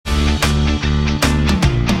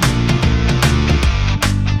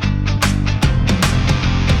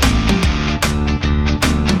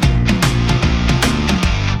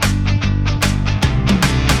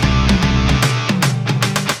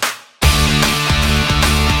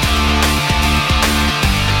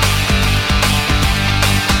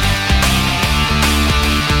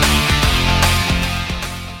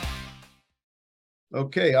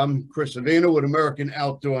Okay, I'm Chris Savino with American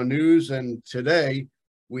Outdoor News, and today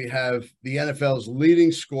we have the NFL's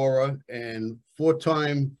leading scorer and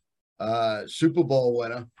four-time Super Bowl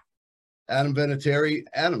winner, Adam Vinatieri.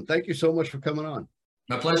 Adam, thank you so much for coming on.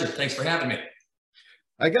 My pleasure. Thanks for having me.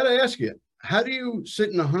 I got to ask you, how do you sit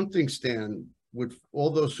in a hunting stand with all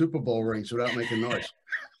those Super Bowl rings without making noise?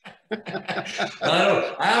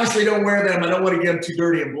 I obviously don't wear them. I don't want to get them too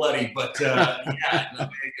dirty and bloody, but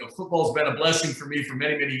football's been a blessing for me for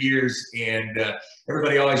many, many years. And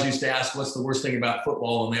everybody always used to ask, what's the worst thing about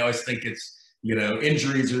football? And they always think it's,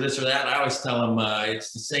 injuries or this or that. I always tell them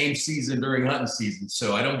it's the same season during hunting season.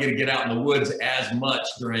 So I don't get to get out in the woods as much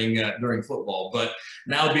during football. But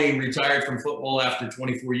now being retired from football after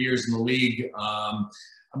 24 years in the league,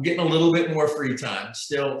 I'm getting a little bit more free time.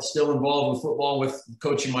 Still involved with football, with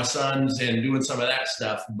coaching my sons and doing some of that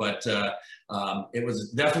stuff. But it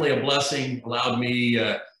was definitely a blessing. Allowed me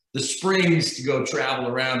the springs to go travel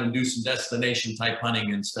around and do some destination type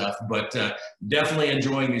hunting and stuff. But definitely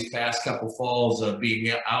enjoying these past couple falls of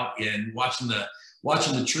being out and watching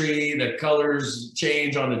the tree, the colors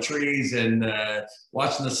change on the trees, and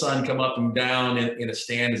watching the sun come up and down in a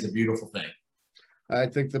stand is a beautiful thing. I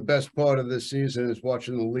think the best part of this season is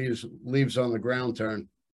watching the leaves on the ground turn.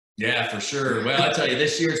 Yeah, for sure. Well, I tell you,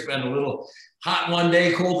 this year it's been a little hot one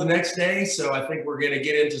day, cold the next day. So I think we're going to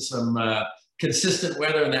get into some consistent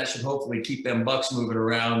weather, and that should hopefully keep them bucks moving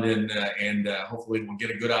around, and hopefully we'll get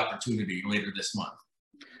a good opportunity later this month.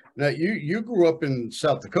 Now, you grew up in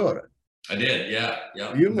South Dakota. I did, yeah.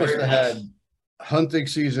 You must have had hunting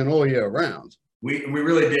season all year round. We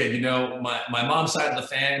really did. My mom's side of the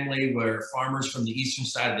family were farmers from the eastern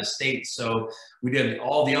side of the state. So we did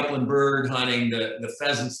all the upland bird hunting, the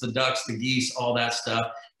pheasants, the ducks, the geese, all that stuff,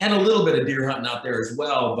 and a little bit of deer hunting out there as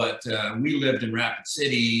well. But we lived in Rapid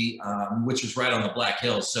City, which is right on the Black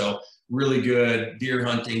Hills. So really good deer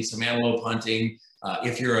hunting, some antelope hunting.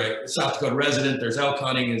 If you're a South Dakota resident, there's elk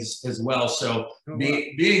hunting as well. So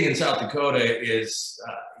being in South Dakota is,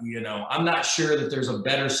 I'm not sure that there's a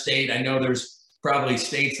better state. I know there's probably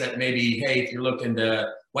states that maybe, hey, if you're looking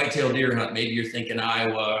to whitetail deer hunt, maybe you're thinking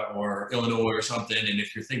Iowa or Illinois or something. And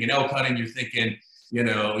if you're thinking elk hunting, you're thinking,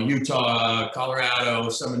 Utah, Colorado,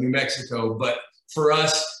 some of New Mexico. But for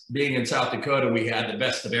us, being in South Dakota, we had the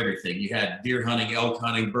best of everything. You had deer hunting, elk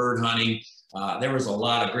hunting, bird hunting. There was a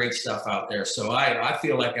lot of great stuff out there. So I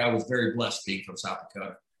feel like I was very blessed being from South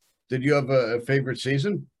Dakota. Did you have a favorite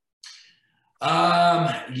season?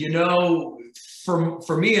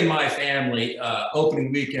 For me and my family,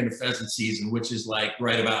 opening weekend of pheasant season, which is like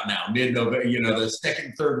right about now, mid-November, the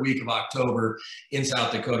second, third week of October in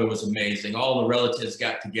South Dakota was amazing. All the relatives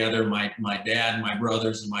got together. My dad, my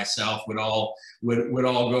brothers, and myself would all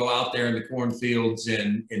go out there in the cornfields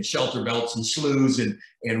and shelter belts and sloughs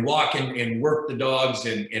and walk and work the dogs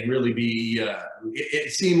and really be.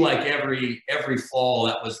 It seemed like every fall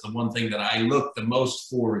that was the one thing that I looked the most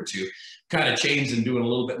forward to. Kind of changed and doing a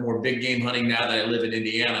little bit more big game hunting now that I live in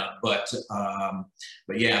Indiana. But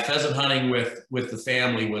yeah, pheasant hunting with the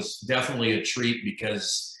family was definitely a treat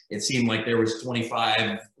because it seemed like there was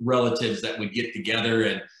 25 relatives that would get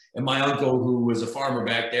together. And my uncle, who was a farmer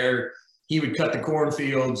back there, he would cut the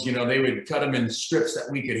cornfields. They would cut them in strips that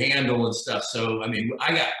we could handle and stuff. So, I mean,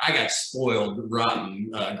 I got spoiled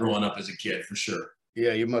rotten growing up as a kid, for sure.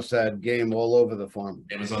 Yeah, you must have had game all over the farm.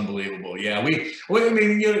 It was unbelievable. Yeah,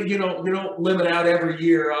 you don't limit out every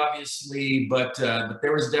year, obviously, but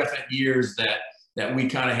there was definite years that we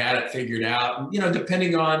kind of had it figured out. And,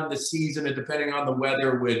 depending on the season and depending on the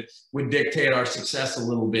weather would dictate our success a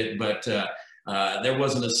little bit. But there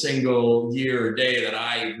wasn't a single year or day that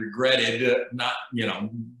I regretted not,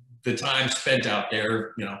 the time spent out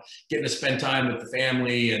there, getting to spend time with the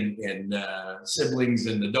family and siblings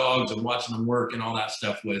and the dogs and watching them work and all that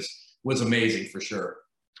stuff was amazing for sure.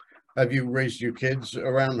 Have you raised your kids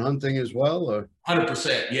around hunting as well? Or?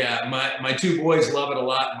 100%. Yeah. My two boys love it a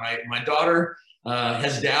lot. My daughter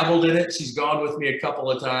has dabbled in it. She's gone with me a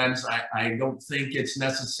couple of times. I don't think it's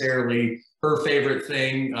necessarily her favorite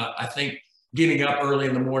thing. I think getting up early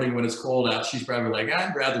in the morning when it's cold out, she's probably like,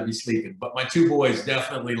 I'd rather be sleeping. But my two boys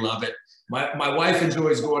definitely love it. My wife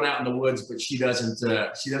enjoys going out in the woods, but she doesn't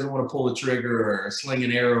want to pull the trigger or sling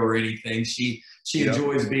an arrow or anything. She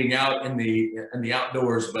enjoys being out in the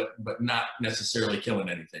outdoors, but not necessarily killing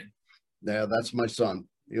anything. Yeah, that's my son.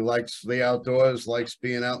 He likes the outdoors, likes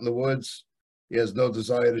being out in the woods. He has no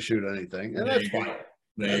desire to shoot anything, and that's fine.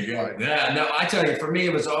 There you go. Yeah, no, I tell you, for me,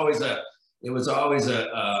 it was always a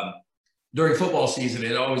during football season,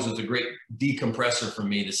 it always was a great decompressor for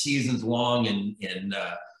me. The season's long, and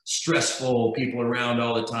stressful, people around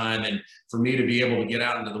all the time. And for me to be able to get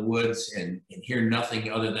out into the woods and hear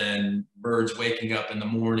nothing other than birds waking up in the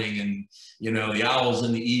morning and, you know, the owls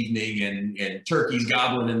in the evening and turkeys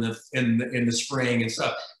gobbling in the spring and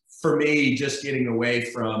stuff. For me, just getting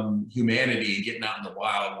away from humanity and getting out in the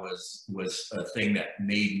wild was a thing that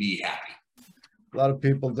made me happy. A lot of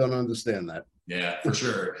people don't understand that. Yeah, for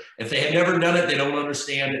sure. If they had never done it, they don't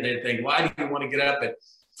understand it. They think, why do you want to get up at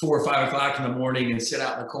 4 or 5 o'clock in the morning and sit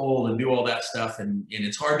out in the cold and do all that stuff? And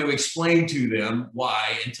it's hard to explain to them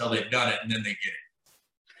why until they've done it, and then they get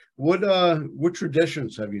it. What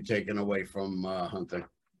traditions have you taken away from hunting?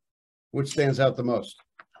 What stands out the most?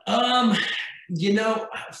 You know,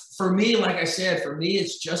 for me, like I said, for me,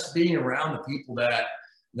 it's just being around the people that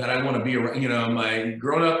I want to be around. You know,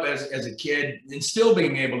 growing up as a kid and still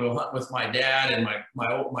being able to hunt with my dad and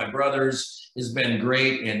my brothers has been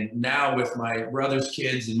great. And now with my brother's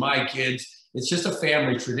kids and my kids, it's just a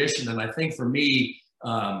family tradition. And I think for me,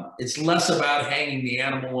 it's less about hanging the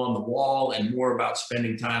animal on the wall and more about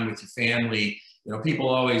spending time with your family. You know, people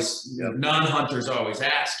always, non-hunters always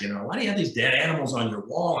ask, you know, why do you have these dead animals on your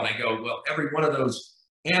wall? And I go, well, every one of those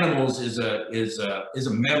animals is a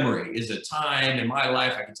memory, is a time in my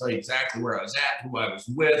life. I can tell you exactly where I was at, who I was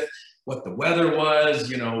with, what the weather was,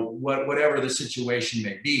 you know, whatever the situation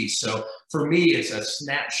may be. So for me, it's a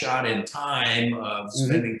snapshot in time of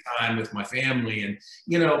spending time with my family. And,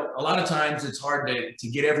 you know, a lot of times it's hard to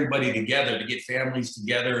get everybody together, to get families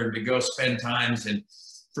together and to go spend times. And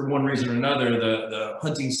for one reason or another, the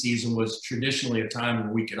hunting season was traditionally a time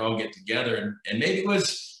where we could all get together. And maybe it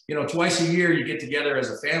was, you know, twice a year you get together as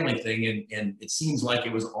a family thing. And it seems like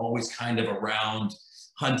it was always kind of around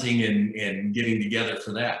hunting and getting together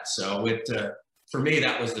for that. So for me,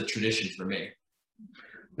 that was the tradition for me.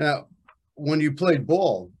 Now, when you played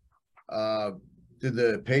ball, did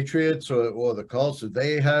the Patriots or the Colts, did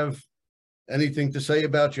they have anything to say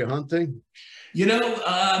about your hunting? You know,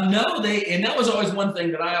 no, and that was always one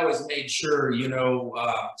thing that I always made sure, you know,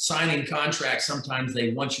 signing contracts, sometimes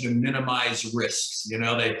they want you to minimize risks, you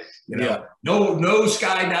know, no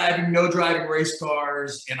skydiving, no driving race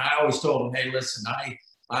cars. And I always told them, hey, listen,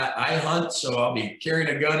 I hunt, so I'll be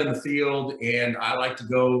carrying a gun in the field, and I like to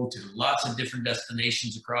go to lots of different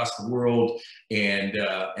destinations across the world. And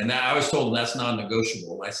I always told them that's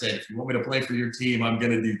non-negotiable. I said, if you want me to play for your team, I'm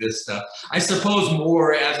going to do this stuff. I suppose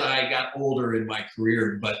more as I got older in my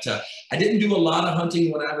career, but I didn't do a lot of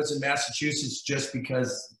hunting when I was in Massachusetts, just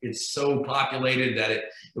because it's so populated that it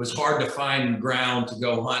was hard to find ground to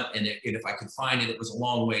go hunt. And if I could find it, it was a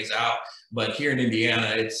long ways out. But here in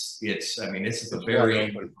Indiana, it's I mean, this is a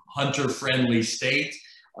very hunter-friendly state.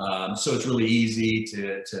 So it's really easy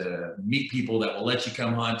to meet people that will let you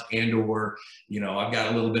come hunt, or, you know, I've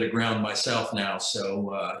got a little bit of ground myself now.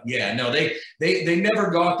 So yeah, no, they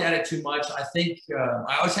never gawked at it too much. I think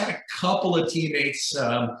I always had a couple of teammates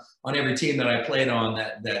on every team that I played on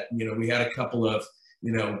that, you know, we had a couple of,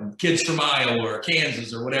 you know, kids from Iowa or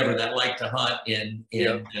Kansas or whatever that like to hunt and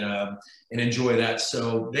enjoy that.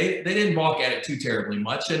 So they didn't balk at it too terribly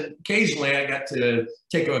much. And occasionally I got to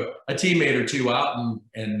take a teammate or two out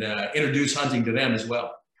and introduce hunting to them as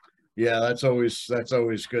well. Yeah, that's always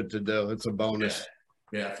good to do. It's a bonus.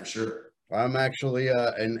 Yeah, for sure. I'm actually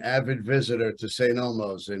an avid visitor to St.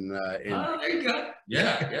 Elmo's in there you go.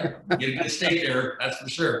 Yeah. Get a good steak there, that's for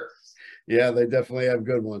sure. Yeah, they definitely have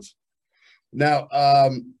good ones. Now,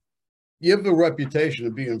 you have a reputation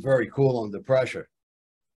of being very cool under pressure.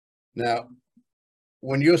 Now,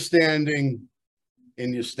 when you're standing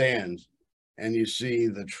in your stands and you see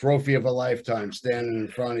the trophy of a lifetime standing in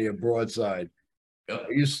front of you broadside,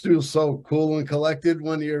 are you still so cool and collected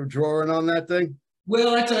when you're drawing on that thing?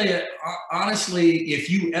 Well, I tell you, honestly, if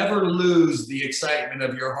you ever lose the excitement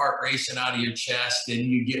of your heart racing out of your chest and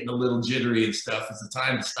you getting a little jittery and stuff, it's the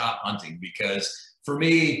time to stop hunting. Because for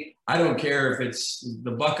me, I don't care if it's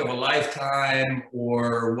the buck of a lifetime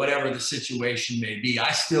or whatever the situation may be,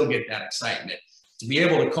 I still get that excitement. To be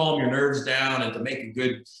able to calm your nerves down and to make a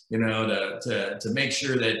good, you know, to make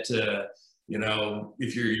sure that, you know,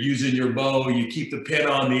 if you're using your bow, you keep the pin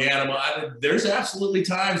on the animal. There's absolutely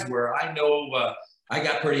times where I know I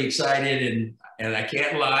got pretty excited, and I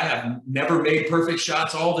can't lie, I've never made perfect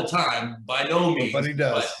shots all the time, by no means. But he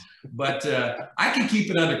does. But I can keep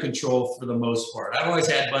it under control for the most part. I've always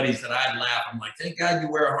had buddies that I'd laugh. I'm like, thank God you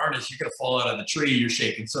wear a harness. You're going to fall out of the tree. You're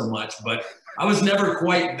shaking so much. But I was never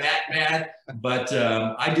quite that bad. But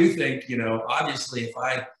I do think, you know, obviously if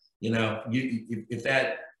I, you know, if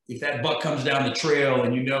if that buck comes down the trail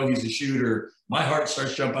and you know he's a shooter, my heart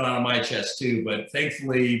starts jumping out of my chest too. But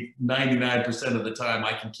thankfully, 99% of the time,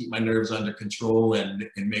 I can keep my nerves under control and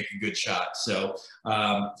make a good shot. So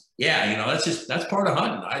yeah, you know, that's part of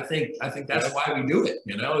hunting. I think that's why we do it.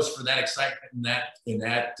 You know, is for that excitement and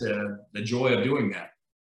that the joy of doing that.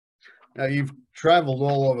 Now you've traveled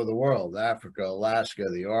all over the world: Africa, Alaska,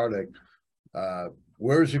 the Arctic.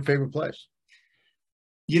 Where is your favorite place?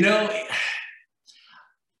 You know,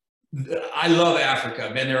 I love Africa.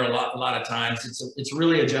 I've been there a lot of times. It's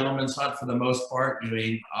really a gentleman's hunt for the most part. I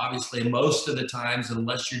mean, obviously, most of the times,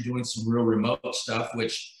 unless you're doing some real remote stuff,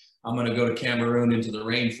 which I'm going to go to Cameroon into the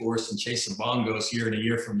rainforest and chase some bongos here in a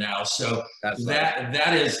year from now. So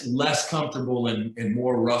that is less comfortable and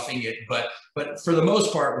more roughing it. But for the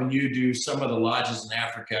most part, when you do some of the lodges in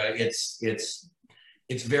Africa,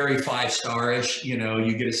 it's very 5-star-ish. You know,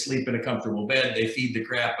 you get to sleep in a comfortable bed. They feed the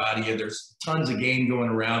crap out of you. There's tons of game going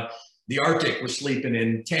around. The Arctic, we're sleeping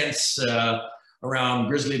in tents around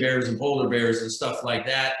grizzly bears and polar bears and stuff like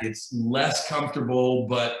that. It's less comfortable,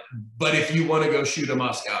 but if you want to go shoot a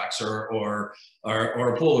muskox or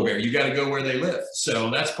a polar bear, you got to go where they live. So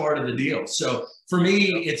that's part of the deal. So for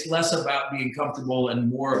me, it's less about being comfortable and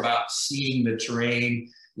more about seeing the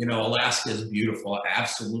terrain. You know, Alaska is beautiful. I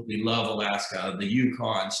absolutely love Alaska, the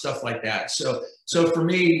Yukon, stuff like that. So for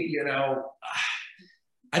me, you know,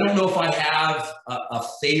 I don't know if I have a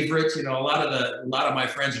favorite. You know, a lot of my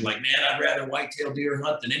friends are like, man, I'd rather whitetail deer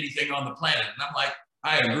hunt than anything on the planet. And I'm like,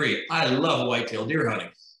 I agree. I love whitetail deer hunting.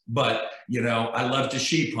 But, you know, I love to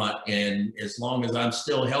sheep hunt. And as long as I'm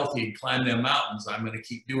still healthy and climb them mountains, I'm going to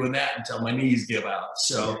keep doing that until my knees give out.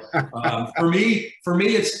 So for me,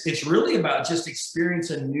 it's really about just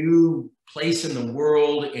experiencing a new place in the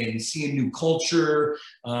world and seeing new culture.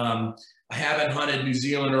 I haven't hunted New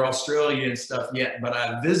Zealand or Australia and stuff yet, but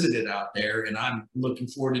I've visited out there and I'm looking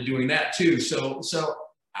forward to doing that too. So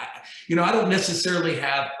you know, I don't necessarily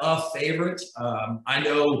have a favorite. I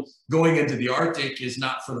know going into the Arctic is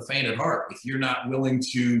not for the faint at heart. If you're not willing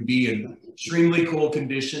to be in extremely cold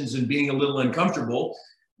conditions and being a little uncomfortable,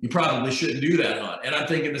 you probably shouldn't do that hunt. And I'm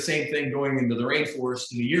thinking the same thing going into the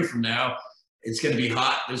rainforest in a year from now. It's going to be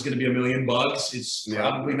hot. There's going to be a million bugs. It's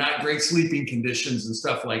probably not great sleeping conditions and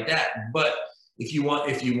stuff like that. But if you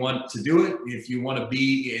want to do it, if you want to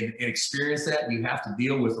be and experience that, you have to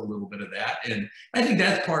deal with a little bit of that. And I think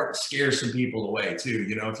that part scares some people away too.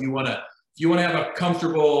 You know, if you want to have a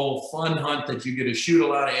comfortable, fun hunt that you get to shoot a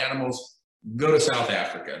lot of animals, go to South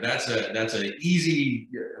Africa. That's a easy,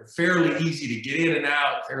 fairly easy to get in and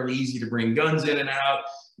out, fairly easy to bring guns in and out.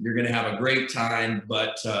 You're going to have a great time.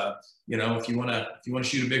 But you know, if you want to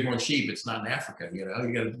shoot a bighorn sheep, it's not in Africa. You know,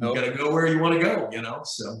 you got to go where you want to go. You know,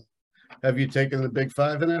 so. Have you taken the Big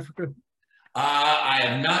Five in Africa? I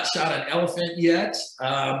have not shot an elephant yet,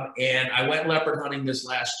 and I went leopard hunting this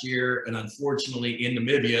last year, and unfortunately in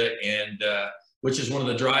Namibia, and which is one of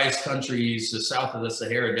the driest countries south of the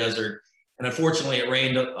Sahara Desert. And unfortunately, it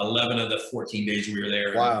rained 11 of the 14 days we were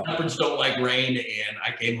there. Wow. Leopards don't like rain, and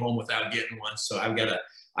I came home without getting one, so I've got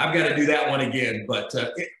to do that one again. But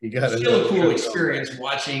it's still a cool experience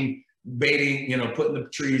watching baiting, you know, putting the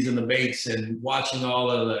trees in the baits and watching all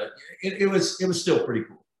of the. It was still pretty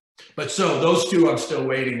cool. But so those two I'm still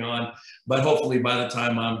waiting on. But hopefully by the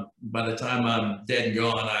time I'm dead and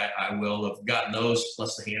gone, I will have gotten those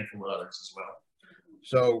plus a handful of others as well.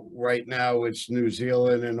 So right now it's New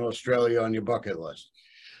Zealand and Australia on your bucket list.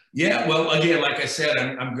 Yeah, well, again, like I said,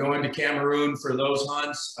 I'm going to Cameroon for those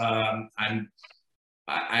hunts.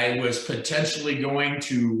 I was potentially going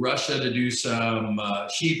to Russia to do some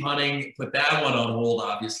sheep hunting. Put that one on hold,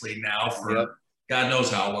 obviously, now for God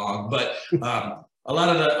knows how long. But a lot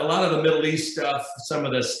of the Middle East stuff, some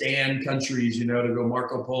of the stand countries, you know, to go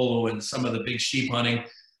Marco Polo and some of the big sheep hunting.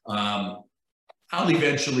 I'll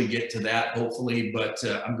eventually get to that, hopefully. But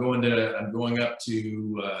I'm going up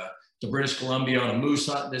to British Columbia on a moose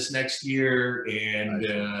hunt this next year, and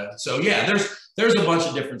so yeah, there's a bunch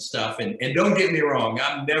of different stuff. And don't get me wrong,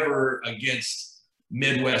 I'm never against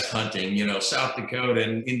Midwest hunting. You know, South Dakota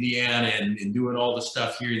and Indiana and doing all the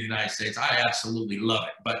stuff here in the United States. I absolutely love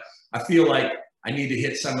it, but I feel like I need to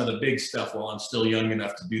hit some of the big stuff while I'm still young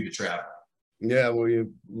enough to do the travel. Yeah, well, your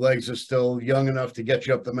legs are still young enough to get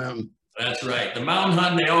you up the mountain. That's right. The mountain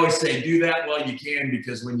hunting, they always say do that while you can,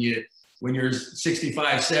 because when you're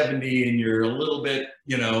 65, 70 and you're a little bit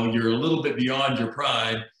beyond your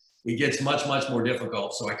prime, it gets much, much more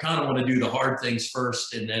difficult. So I kind of want to do the hard things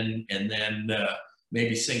first and then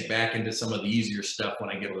maybe sink back into some of the easier stuff when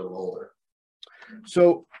I get a little older.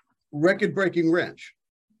 So Record Breaking Ranch,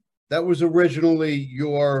 that was originally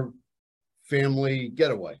your family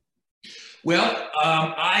getaway. Well,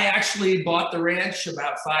 I actually bought the ranch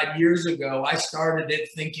about 5 years ago. I started it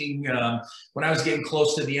thinking when I was getting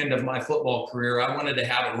close to the end of my football career, I wanted to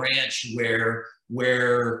have a ranch where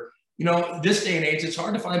this day and age, it's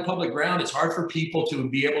hard to find public ground. It's hard for people to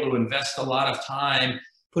be able to invest a lot of time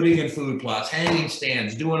putting in food plots, hanging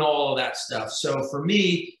stands, doing all of that stuff. So for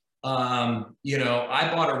me, I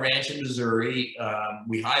bought a ranch in Missouri.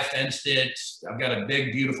 We high fenced it. I've got a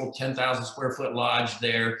big, beautiful 10,000 square foot lodge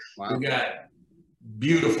there. Wow. We've got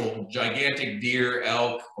beautiful, gigantic deer,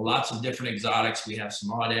 elk, lots of different exotics. We have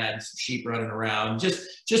some aoudads, some sheep running around.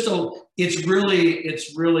 It's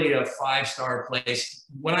really a five-star place.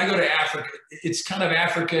 When I go to Africa, it's kind of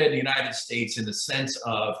Africa in the United States in the sense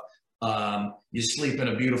of you sleep in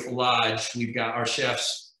a beautiful lodge. We've got our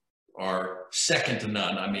chefs are second to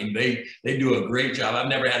none. I mean, they do a great job. I've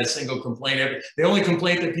never had a single complaint. The only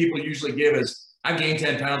complaint that people usually give is, I've gained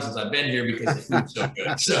 10 pounds since I've been here because the food's so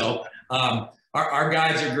good. So our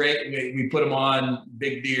guides are great. We put them on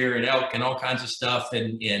big deer and elk and all kinds of stuff.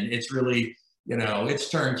 And it's really, it's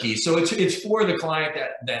turnkey. So it's for the client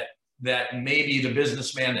that maybe the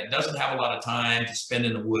businessman that doesn't have a lot of time to spend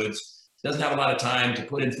in the woods, doesn't have a lot of time to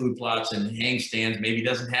put in food plots and hang stands, maybe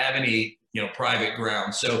doesn't have any, private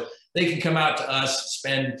ground. So they can come out to us,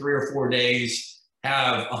 spend 3 or 4 days,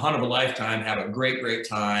 have a hunt of a lifetime, have a great, great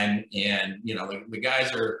time. And, the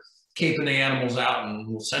guys are caping the animals out and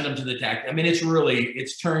we'll send them to the tack. I mean,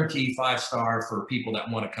 it's turnkey 5-star for people that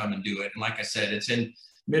want to come and do it. And like I said, it's in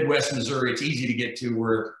Midwest Missouri. It's easy to get to.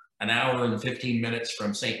 We're an hour and 15 minutes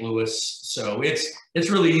from St. Louis. So it's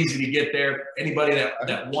really easy to get there. Anybody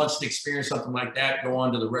that wants to experience something like that, go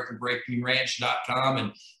on to the recordbreakingranch.com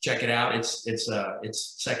and check it out.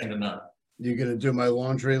 It's second to none. You gonna do my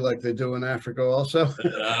laundry like they do in Africa also?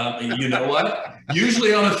 You know what?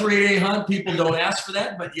 Usually on a 3-day hunt, people don't ask for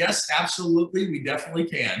that, but yes, absolutely, we definitely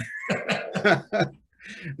can.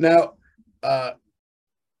 Now,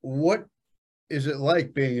 what is it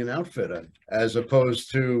like being an outfitter as opposed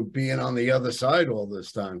to being on the other side all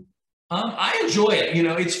this time? I enjoy it.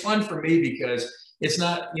 It's fun for me because it's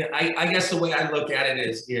not, I guess the way I look at it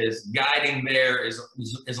is guiding there is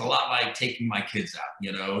a lot like taking my kids out.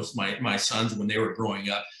 It's my sons when they were growing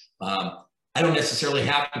up. I don't necessarily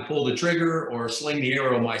have to pull the trigger or sling the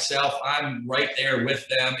arrow myself. I'm right there with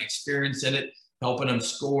them, experiencing it, helping them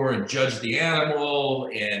score and judge the animal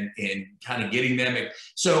and kind of getting them.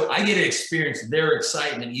 So I get to experience their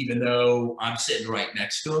excitement, even though I'm sitting right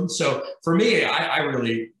next to them. So for me, I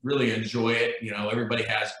really, really enjoy it. Everybody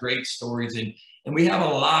has great stories and we have a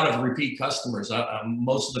lot of repeat customers.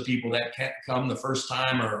 Most of the people that can't come the first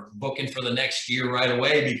time are booking for the next year right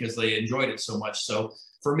away because they enjoyed it so much. So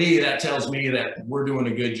for me, that tells me that we're doing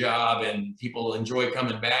a good job and people enjoy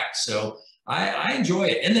coming back. So I enjoy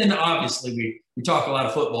it. And then obviously we talk a lot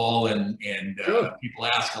of football and Sure. People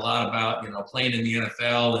ask a lot about, playing in the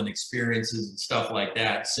NFL and experiences and stuff like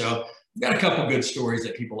that. So we've got a couple good stories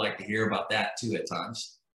that people like to hear about that too at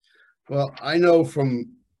times. Well, I know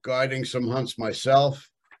from guiding some hunts myself,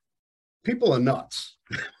 people are nuts.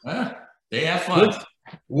 They have fun.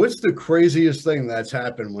 What's the craziest thing that's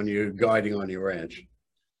happened when you're guiding on your ranch?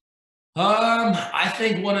 I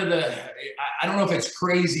think I don't know if it's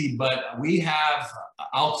crazy, but we have,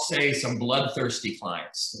 I'll say, some bloodthirsty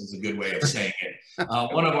clients is a good way of saying it.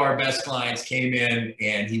 One of our best clients came in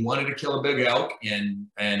and he wanted to kill a big elk, and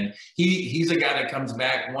he's a guy that comes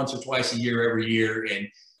back once or twice a year every year,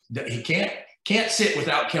 and he can't sit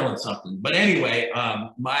without killing something. But anyway,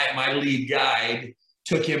 my lead guide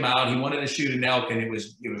took him out. He wanted to shoot an elk, and it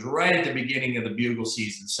was right at the beginning of the bugle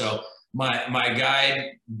season. So my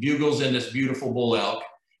guide bugles in this beautiful bull elk,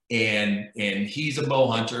 and he's a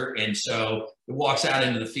bow hunter, and so he walks out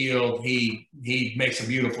into the field. He makes a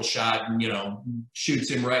beautiful shot and shoots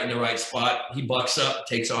him right in the right spot. He bucks up,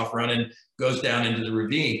 takes off running, goes down into the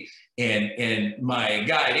ravine. And my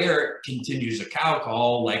guide Eric continues a cow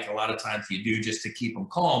call like a lot of times you do just to keep him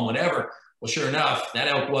calm, whatever. Well, sure enough,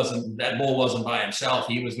 that bull wasn't by himself.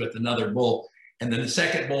 He was with another bull. And then the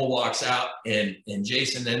second bull walks out, and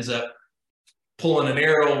Jason ends up pulling an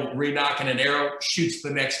arrow, re-knocking an arrow, shoots the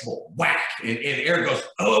next bull, whack. And Eric goes,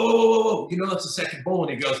 oh, whoa, whoa, whoa, whoa. That's the second bull. And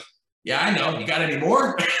he goes, yeah, I know. You got any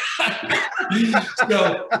more?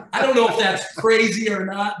 So I don't know if that's crazy or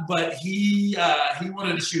not, but he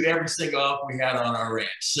wanted to shoot every single elk we had on our ranch.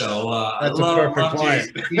 So that's a perfect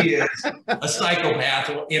client. Jason. He is a psychopath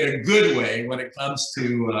in a good way when it comes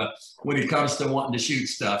to wanting to shoot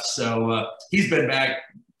stuff. So he's been back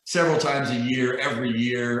several times a year, every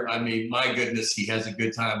year. I mean, my goodness, he has a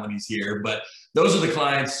good time when he's here. But those are the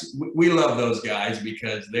clients. We love those guys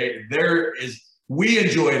because we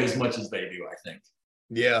enjoy it as much as they do, I think.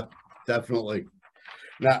 Yeah. definitely.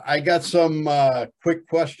 Now, I got some quick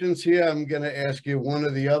questions here. I'm going to ask you one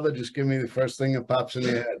or the other. Just give me the first thing that pops in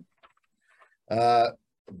your head.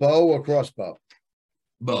 Bow or crossbow?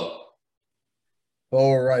 Bow. Bow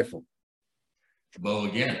or rifle? Bow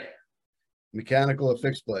again. Mechanical or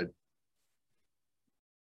fixed blade?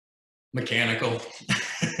 Mechanical.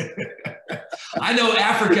 I know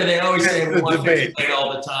Africa, they always say we want fixed blade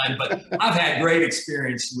all the time, but I've had great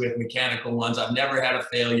experience with mechanical ones. I've never had a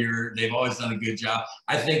failure. They've always done a good job.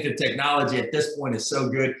 I think the technology at this point is so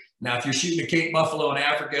good. Now, if you're shooting a Cape Buffalo in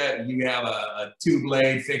Africa, you have a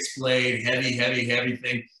two-blade, fixed blade, heavy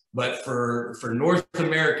thing. But for North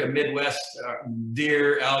America, Midwest,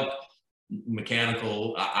 deer, elk,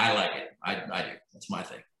 mechanical, I like it. I do. That's my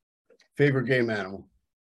thing. Favorite game animal?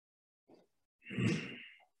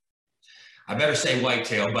 I better say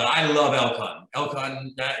whitetail, but I love elk hunting. Elk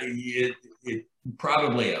hunting,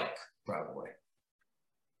 probably elk, probably.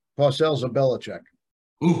 Parcells or Belichick?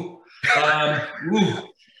 Ooh,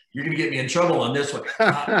 you're going to get me in trouble on this one.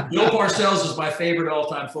 Bill Parcells is my favorite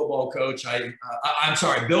all-time football coach. I'm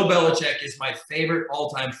sorry, Bill Belichick is my favorite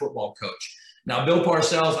all-time football coach. Now, Bill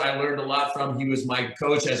Parcells, I learned a lot from. He was my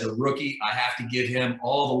coach as a rookie. I have to give him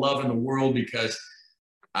all the love in the world because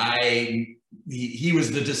he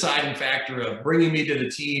was the deciding factor of bringing me to the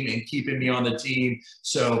team and keeping me on the team.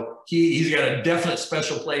 So he's got a definite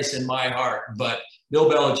special place in my heart. But Bill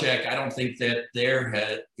Belichick, I don't think that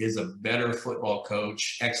there is a better football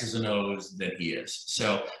coach, X's and O's, than he is.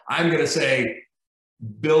 So I'm going to say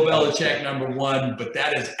Bill Belichick #1, but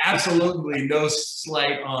that is absolutely no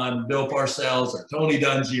slight on Bill Parcells or Tony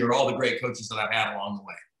Dungy or all the great coaches that I've had along the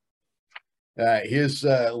way. All right, here's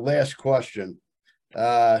last question.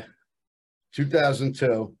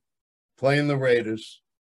 2002, playing the Raiders,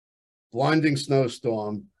 blinding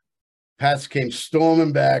snowstorm. Pats came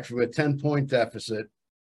storming back from a 10-point deficit,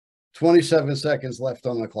 27 seconds left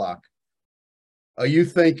on the clock. Are you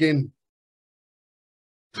thinking,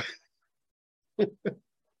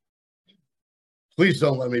 please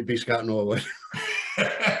don't let me be Scott Norwood?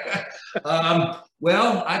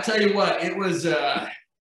 Well, I tell you what, it was,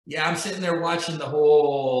 I'm sitting there watching the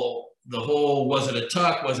whole, was it a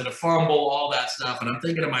tuck? Was it a fumble? All that stuff. And I'm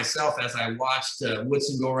thinking to myself as I watched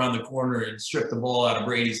Woodson go around the corner and strip the ball out of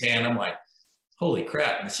Brady's hand, I'm like, holy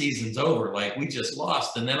crap, the season's over. Like, we just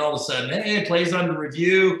lost. And then all of a sudden, hey, it plays under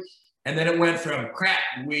review. And then it went from crap,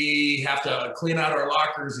 we have to clean out our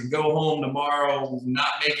lockers and go home tomorrow, not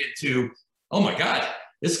make it, to, oh my God,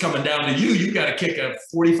 it's coming down to you. You got to kick a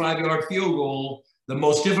 45-yard field goal, the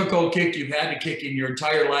most difficult kick you've had to kick in your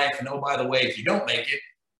entire life. And oh, by the way, if you don't make it,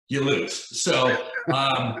 you lose. So,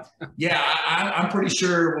 I'm pretty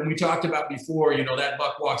sure when we talked about before, that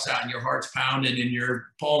buck walks out and your heart's pounding and your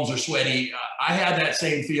palms are sweaty. I had that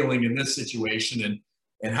same feeling in this situation.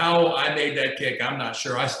 And how I made that kick, I'm not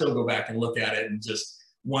sure. I still go back and look at it and just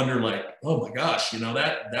wonder, like, oh my gosh,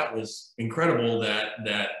 that was incredible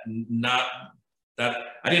that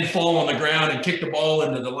I didn't fall on the ground and kick the ball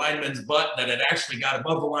into the lineman's butt, that it actually got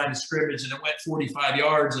above the line of scrimmage and it went 45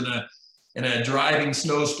 yards in a driving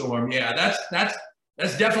snowstorm. Yeah,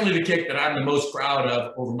 that's definitely the kick that I'm the most proud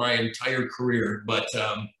of over my entire career. But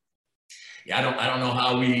I don't know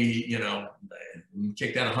how we,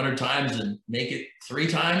 kick that 100 times and make it 3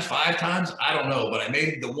 times, 5 times. I don't know, but I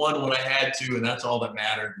made the one when I had to, and that's all that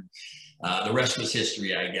mattered. The rest was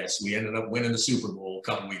history, I guess. We ended up winning the Super Bowl a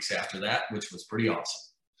couple weeks after that, which was pretty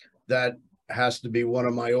awesome. That has to be one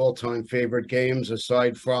of my all-time favorite games,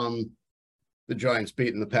 aside from the Giants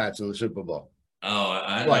beating the Pats in the Super Bowl. Oh,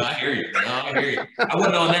 I hear you. I hear you. I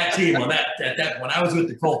wasn't on that team when I was with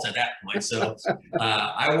the Colts at that point. So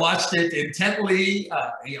I watched it intently.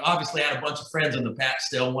 Obviously, I had a bunch of friends on the Pats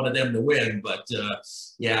still, wanted them to win. But,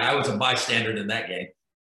 I was a bystander in that game.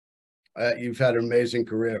 You've had an amazing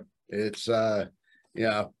career. It's,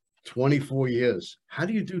 24 years. How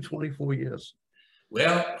do you do 24 years?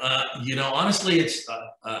 Well, honestly, it's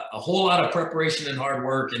a whole lot of preparation and hard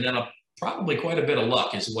work, and then probably quite a bit of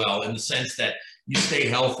luck as well, in the sense that you stay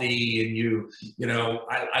healthy and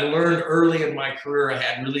I learned early in my career. I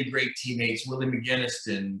had really great teammates, Willie McGinnis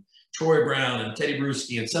and Troy Brown and Teddy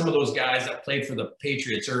Bruschi and some of those guys that played for the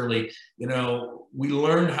Patriots early. We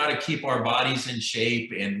learned how to keep our bodies in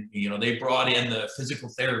shape, and they brought in the physical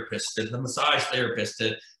therapist and the massage therapist.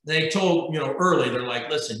 They told early, they're like,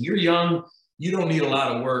 listen, you're young, you don't need a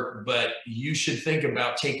lot of work, but you should think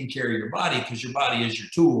about taking care of your body, because your body is your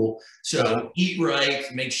tool. So eat right,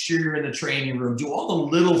 make sure you're in the training room, do all the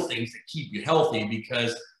little things that keep you healthy,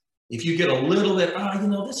 because if you get a little bit,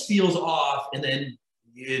 this feels off, and then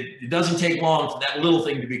it doesn't take long for that little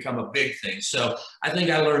thing to become a big thing. So I think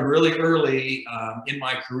I learned really early in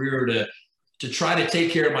my career to try to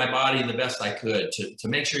take care of my body the best I could, to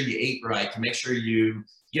make sure you ate right, to make sure you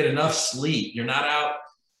get enough sleep. You're not out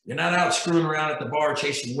screwing around at the bar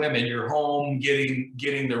chasing women. You're home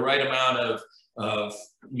getting the right amount of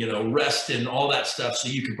rest and all that stuff so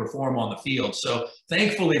you can perform on the field. So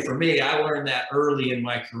thankfully for me, I learned that early in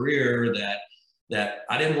my career that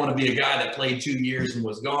I didn't want to be a guy that played 2 years and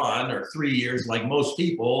was gone, or 3 years like most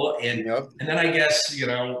people. And then I guess,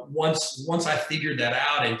 once I figured that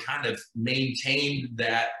out and kind of maintained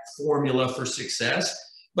that formula for success.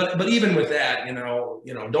 But even with that,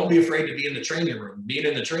 don't be afraid to be in the training room. Being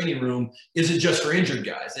in the training room isn't just for injured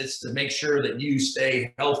guys. It's to make sure that you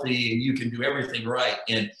stay healthy and you can do everything right.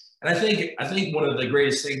 And I think one of the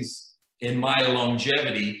greatest things in my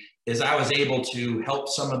longevity is I was able to help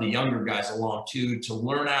some of the younger guys along too, to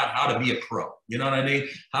learn out how to be a pro. You know what I mean?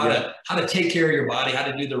 How to take care of your body, how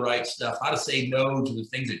to do the right stuff, how to say no to the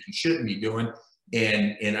things that you shouldn't be doing.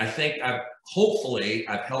 And I think hopefully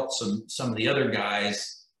I've helped some of the other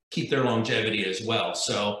guys keep their longevity as well.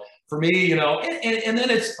 So for me, and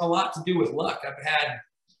then it's a lot to do with luck. I've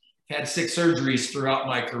had 6 surgeries throughout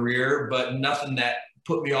my career, but nothing that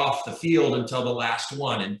put me off the field until the last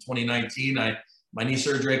one in 2019. My knee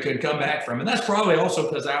surgery I couldn't come back from. And that's probably also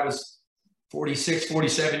because I was 46,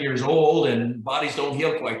 47 years old, and bodies don't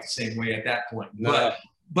heal quite the same way at that point. No.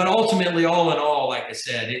 But ultimately, all in all, like I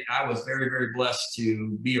said, I was very, very blessed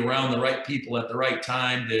to be around the right people at the right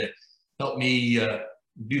time to help me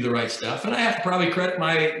do the right stuff. And I have to probably credit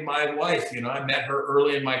my wife. I met her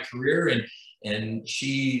early in my career, and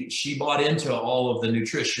she bought into all of the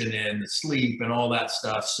nutrition and the sleep and all that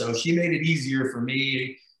stuff. So she made it easier for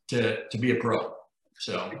me to be a pro.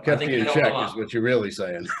 So kept you in check is what you're really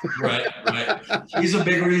saying. Right. She's a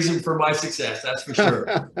big reason for my success. That's for sure.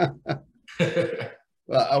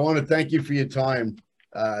 Well, I want to thank you for your time.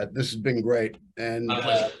 This has been great. And my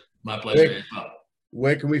pleasure. My pleasure.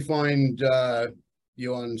 Where can we find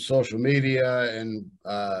you on social media and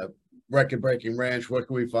Record Breaking Ranch? Where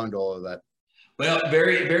can we find all of that? Well,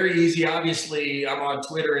 very, very easy. Obviously, I'm on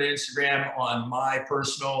Twitter and Instagram on my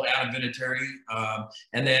personal Adam Vinatieri.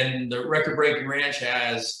 And then the Record Breaking Ranch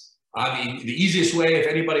has, the easiest way, if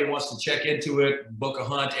anybody wants to check into it, book a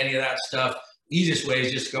hunt, any of that stuff, easiest way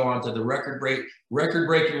is just go on to the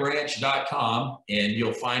recordbreakingranch.com, and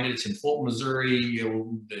you'll find it. It's in Fulton, Missouri.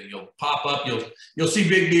 You'll pop up. You'll see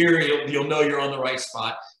Big Deer. You'll know you're on the right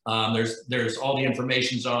spot. There's all the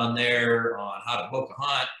information's on there on how to book a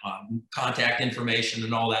hunt, contact information,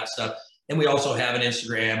 and all that stuff. And we also have an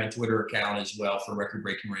Instagram and Twitter account as well for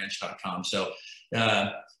recordbreakingranch.com. So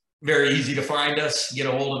very easy to find us, get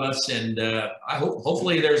a hold of us, and I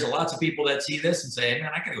hopefully there's lots of people that see this and say,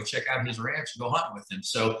 man, I gotta go check out his ranch and go hunting with him.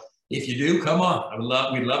 So if you do, come on. We'd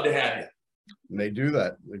love to have you. And they do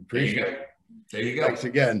that. We appreciate it. There you go. Thanks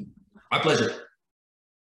again. My pleasure.